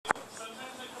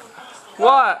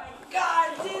What?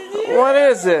 God, What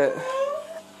is it?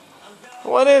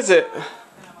 What is it?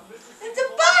 it's a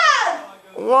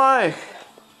bug! Why?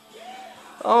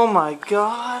 Oh my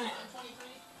God.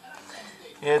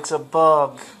 It's a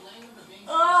bug.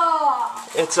 Oh,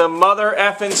 It's a mother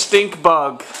effing stink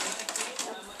bug.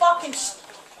 fucking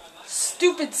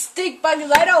stupid stink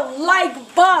bugs. I don't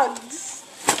like bugs.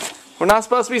 We're not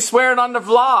supposed to be swearing on the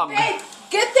vlog. Hey,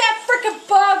 get that frickin'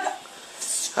 bug.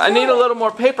 I need a little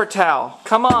more paper towel.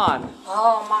 Come on.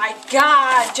 Oh my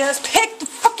God, just pick the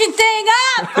fucking thing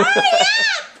up. Hurry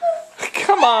up.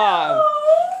 Come on.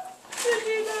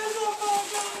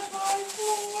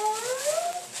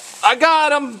 I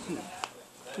got him.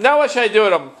 Now what should I do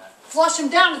with him? Flush him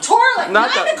down the toilet.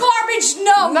 Not the garbage,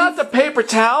 no. Not the paper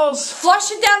towels.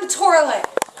 Flush it down the toilet.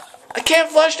 I can't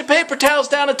flush the paper towels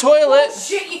down the toilet. Oh,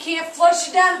 shit, you can't flush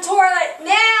it down the toilet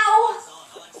now.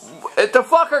 If the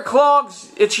fucker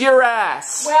clogs, it's your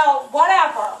ass. Well,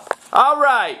 whatever.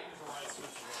 Alright.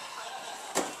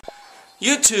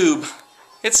 YouTube,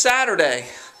 it's Saturday.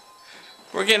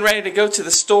 We're getting ready to go to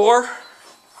the store.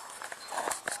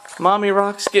 Mommy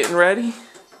Rock's getting ready.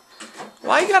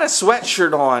 Why you got a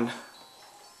sweatshirt on?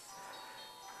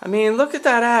 I mean, look at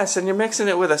that ass and you're mixing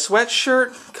it with a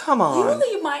sweatshirt? Come on.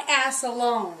 You leave my ass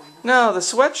alone. No, the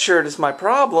sweatshirt is my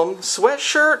problem.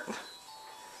 Sweatshirt?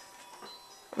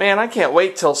 Man, I can't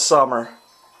wait till summer.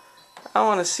 I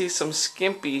want to see some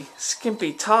skimpy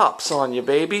tops on you,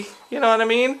 baby. You know what I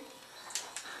mean?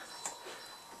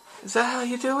 Is that how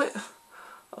you do it?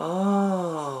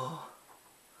 Oh.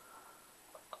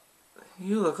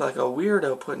 You look like a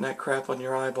weirdo putting that crap on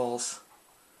your eyeballs.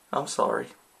 I'm sorry.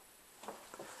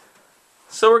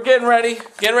 So we're getting ready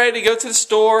to go to the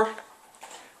store.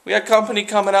 We got company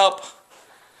coming up.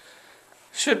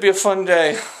 Should be a fun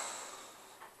day.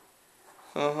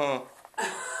 Uh-huh.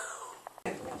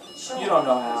 You don't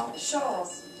know how.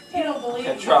 Charles, you don't believe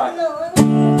me. Try.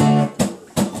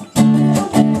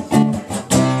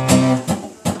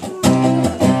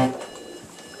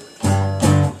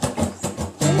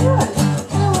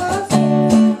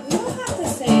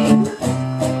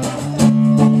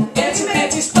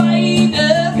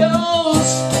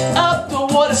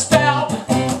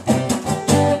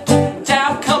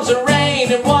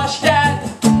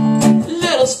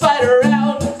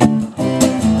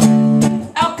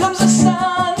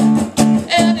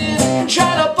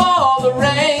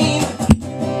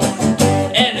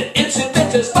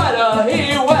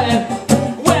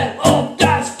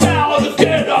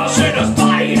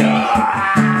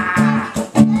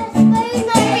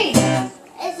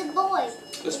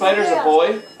 Spider's a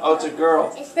boy? Oh, it's a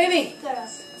girl. Baby,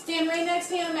 stand right next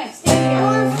to him.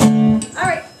 Stand here.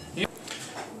 Alright.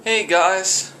 Hey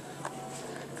guys.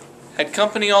 Had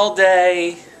company all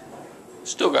day.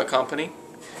 Still got company.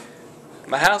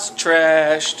 My house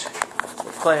trashed.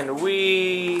 We're playing the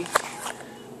Wii.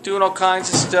 Doing all kinds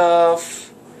of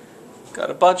stuff.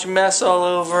 Got a bunch of mess all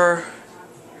over.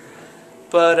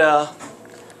 But,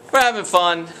 we're having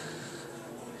fun.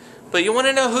 But you want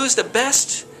to know who's the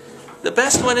best? The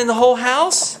best one in the whole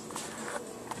house?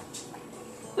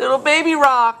 Little baby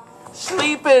Rock,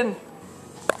 sleeping.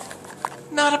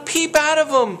 Not a peep out of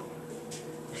him.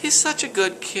 He's such a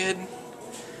good kid.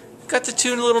 Got the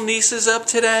two little nieces up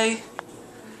today.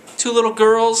 Two little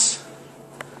girls.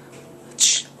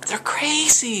 They're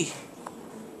crazy.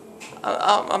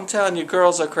 I'm telling you,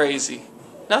 girls are crazy.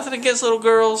 Nothing against little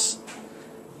girls,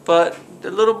 but the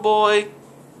little boy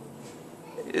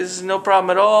is no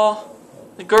problem at all.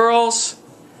 The girls,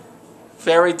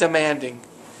 very demanding.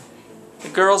 The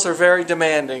girls are very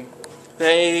demanding.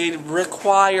 They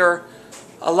require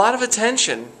a lot of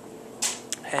attention,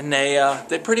 and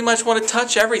they pretty much want to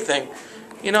touch everything.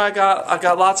 You know, I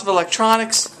got lots of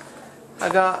electronics. I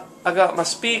got my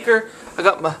speaker.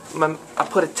 I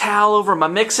put a towel over my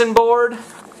mixing board,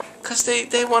 cause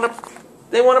they want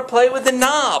to play with the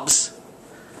knobs.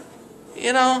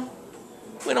 You know,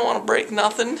 we don't want to break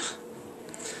nothing.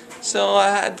 So I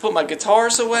had to put my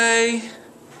guitars away.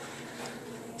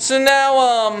 So now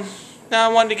I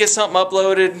wanted to get something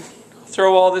uploaded,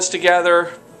 throw all this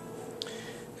together,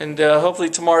 and hopefully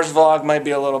tomorrow's vlog might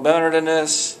be a little better than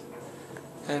this,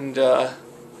 and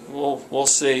we'll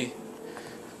see.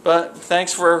 But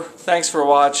thanks for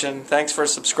watching, thanks for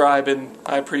subscribing,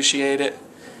 I appreciate it,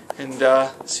 and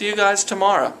see you guys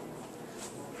tomorrow.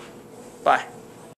 Bye.